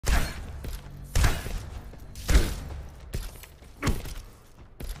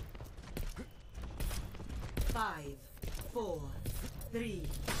5, 4, 3,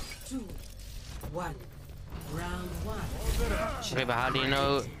 2, 1. Round 1. Okay, but how do you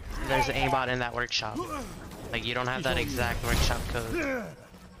know there's an aimbot in that workshop? Like, you don't have that exact workshop code.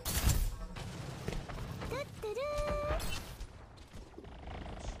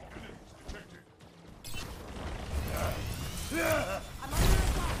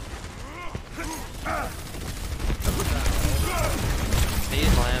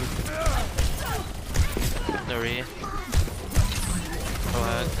 He's lamb. The re. Go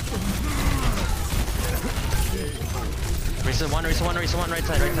ahead. Recent one, right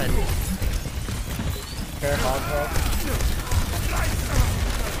side. Fair hog.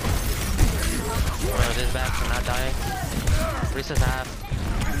 Bro, this back for not dying. Reese's half.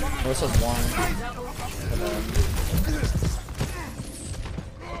 This is one.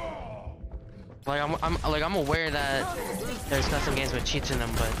 Like I'm aware that there's custom games with cheats in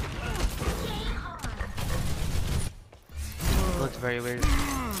them, but it looks very weird.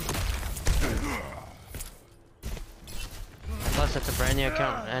 Plus, it's a brand new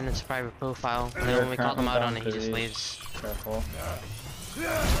account and it's a private profile. And then when we call him out on it, he just leaves. Careful.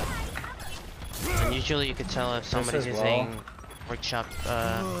 And usually you could tell if somebody's using workshop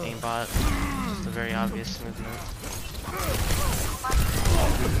aimbot. Just a very obvious movement.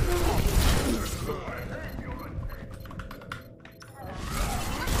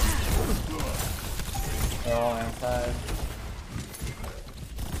 They're all inside.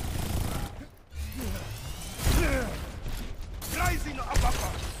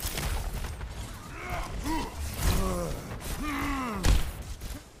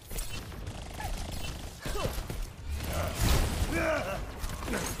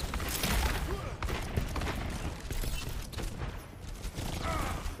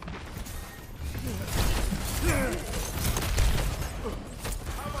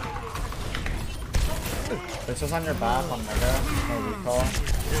 This is on your back on Mega. No recall.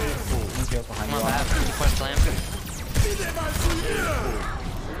 He's behind you. On that, you push slam.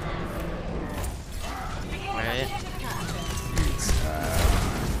 Alright.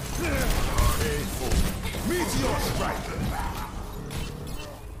 Meteor strike.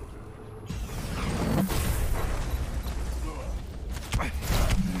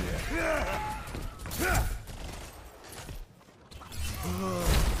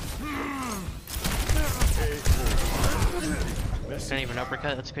 Don't even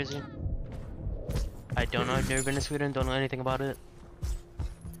uppercut, that's crazy. I don't know, I've never been to Sweden, don't know anything about it.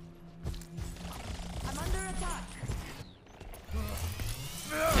 I'm under attack.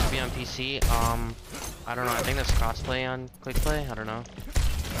 Just be on PC, I don't know, I think that's crossplay on quick play, I don't know.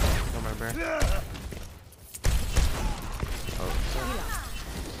 Don't remember. Oh,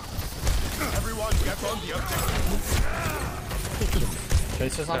 Everyone get on the objective.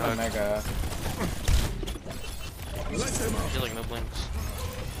 Chase is on the Mega. I feel like no blinks.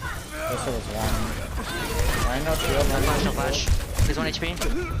 This was one. I know shield. No flash. He's 1 HP.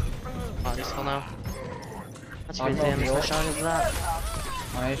 Oh, he's still now. That's crazy, damn, how much shot is that?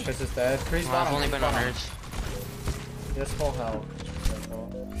 Nice, Chase is dead. Freeze Oh, bottom. I've only been on hers. He has full health.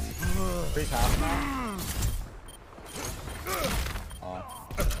 Freeze half now. Oh.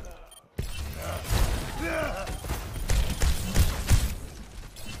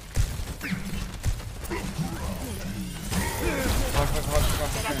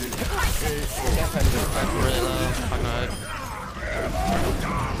 Really low. Fuck no.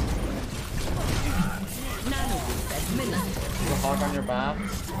 There's a hog on your back.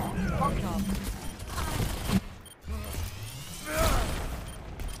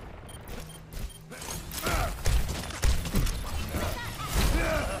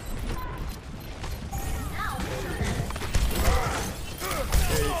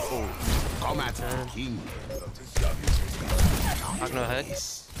 Combat king. Fuck no head.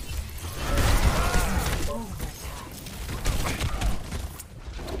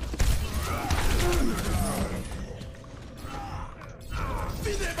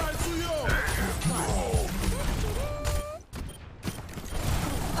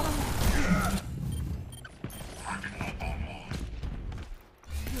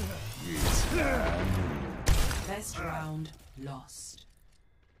 Best round lost.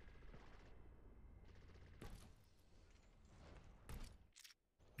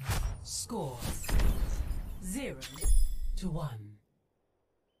 Score 0-1.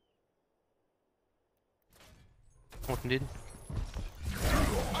 What dude?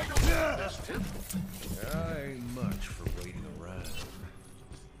 I ain't much for waiting around.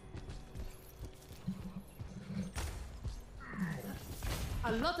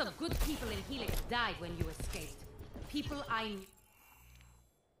 A lot of good people in Helix died when you escaped. People I...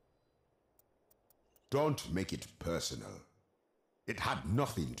 Don't make it personal. It had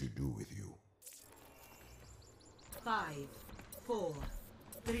nothing to do with you. 5, 4,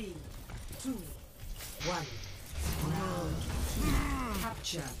 3, 2, 1. Round 2.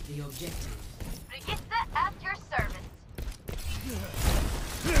 Capture the objective. Register at your service.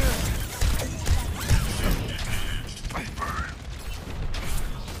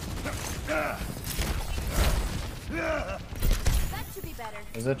 That should be better.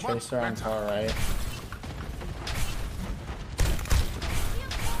 There's a tracer on tower right.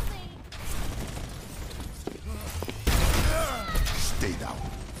 Stay down.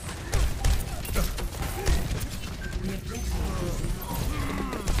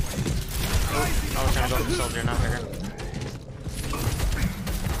 I was trying to go for the soldier, not her.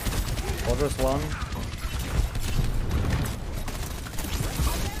 Soldier's one.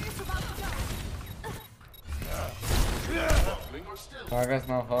 Target's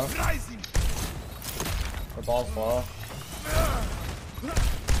no hook. The ball's low.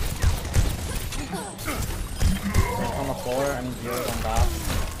 He's on the floor and he's healed on back.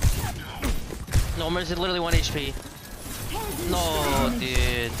 No, Mercy's literally 1 HP. No,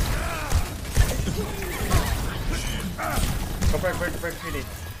 dude. Go break, PD.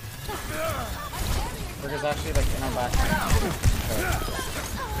 Brick is actually like in our back.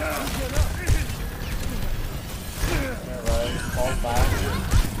 There, right. Falls back.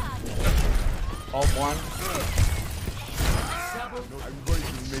 Falls one. I'm going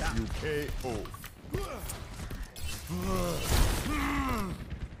to make you KO.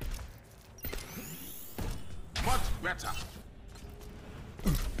 Much better.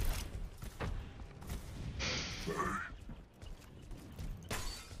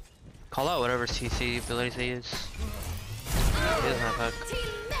 Call out whatever CC abilities they use. He doesn't have hook.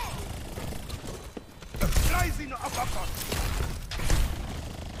 Rising uppercut.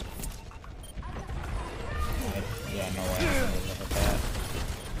 Yeah, no way. Look at that.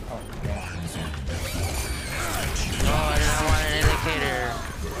 Oh, yeah. No, I do not want an indicator.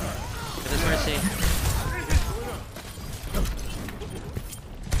 Give this Mercy.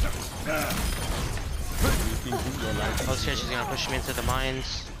 Oh shit, she's gonna push me into the mines.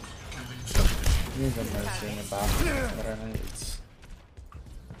 Needs a Mercy in the back. What I need.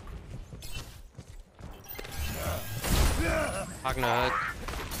 Hog no hook.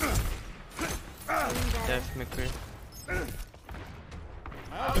 Def McCree. I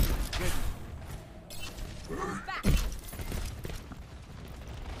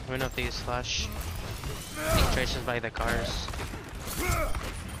don't know if they use flash. Traces by the cars.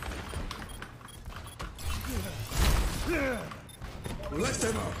 Let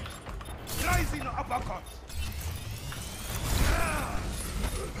them up. Rising uppercut.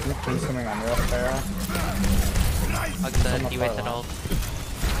 He's coming on real fair. Hug the he wasted ult.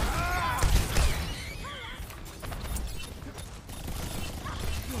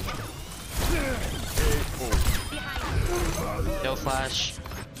 No flash.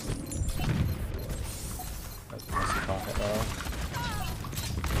 That's a messy pocket though.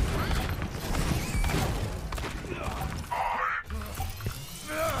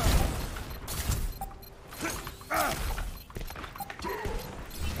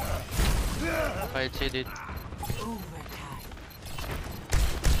 Alright, see, dude.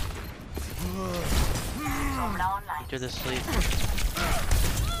 Into the sleep.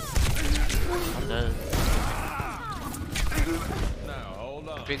 I'm dead. Now, hold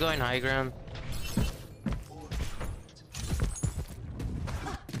on. We going high ground.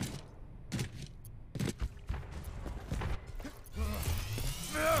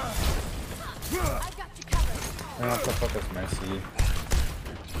 I have to focus Mercy.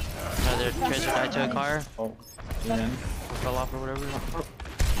 Either Tracer died to a car, Oh, in. fell off or whatever.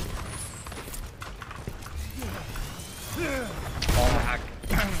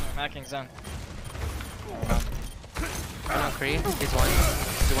 Hacking zone. I'm on Kree. He's one.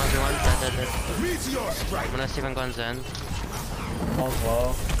 He's one. Dead. I'm gonna Steven Guns in. Falls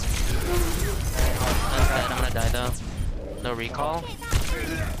low. That's dead. I'm gonna die though. No recall.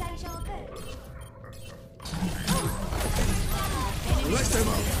 Let them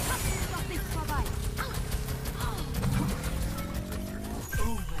up.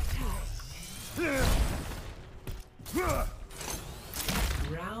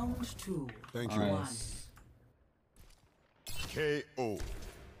 Round 2. Thank you. Nice. KO.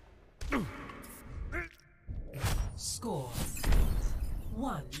 Score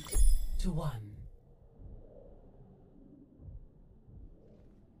 1-1.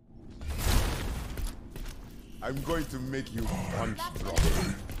 I'm going to make you punch drop.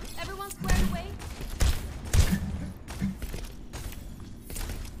 Everyone squared away.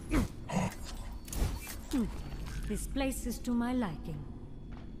 This place is to my liking.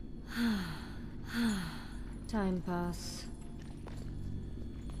 Time pass.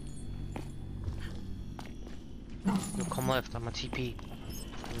 Yo, come left. I'm a TP.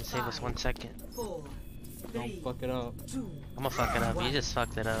 Save us 1 second. 4, 3, Don't fuck it up. 2, I'm gonna fuck it up. You just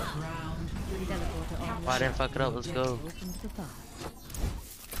fucked it up. round 3. Teleporter on. Why didn't fuck it up? Let's go. Open to the path.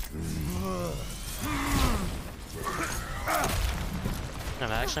 No,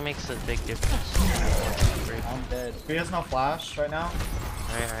 it actually makes a big difference. I'm dead. He has no flash right now.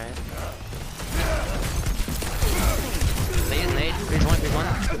 Alright. Nade. Freeze one.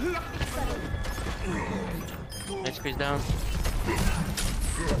 Nice freeze down.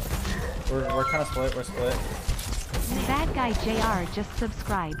 We're kind of split. We're split. Bad guy JR just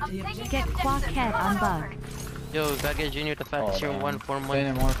subscribed. Get QuakedOn on bug. Yo, gotta get Junior to fight tier 1 form 1 Stay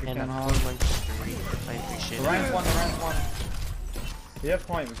in more if you and can, a Hog. form 1 3. I appreciate The it. Ryan's one. We have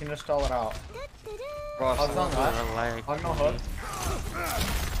point. We can just stall it out. Hog's on left. Hog no hook.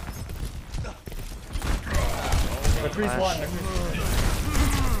 McCree's one.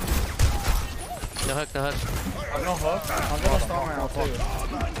 No hook. Hog no hook. I'm gonna stall my out too.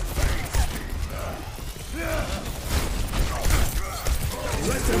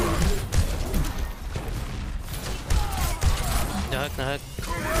 No hook.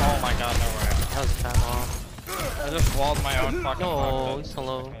 Oh my god, no way. That was a fat wall. I just walled my own fucking No, rock he's pit. so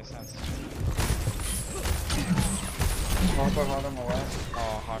low. Makes sense. Hog on the left.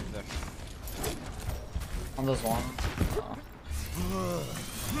 Oh, hog dick. On this one.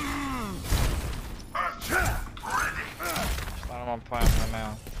 I'm on point right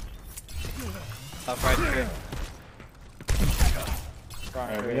now. Top right here.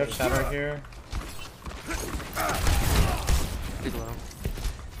 Alright, we have shadow here. Good low.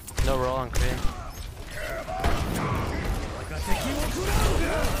 No roll on crit.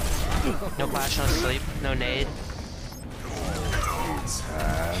 No flash on sleep. No nade. It's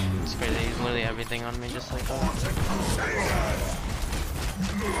crazy. He's literally everything on me, just like that.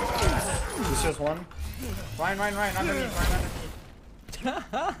 This is one. Ryan, underneath.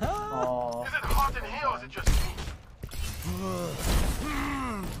 Oh. Is it hot in here or is it just me?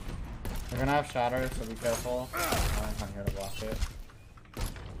 We're gonna have shatter, so be careful. I'm not here to block it.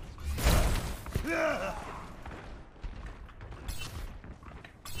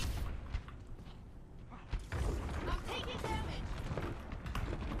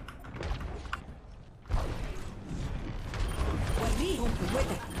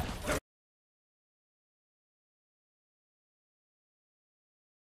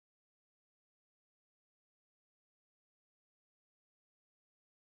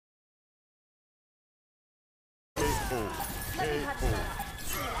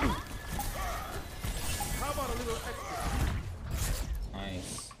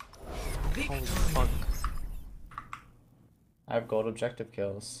 Nice. Holy fuck. I have gold objective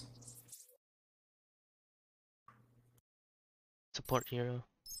kills. Support hero.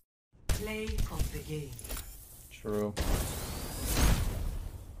 Play of the game. True.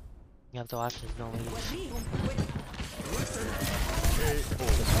 You have to watch this, don't leave. Just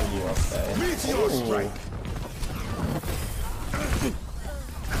for you, okay. Meteor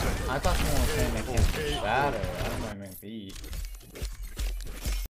I thought someone was saying they can't shatter. I don't know, maybe.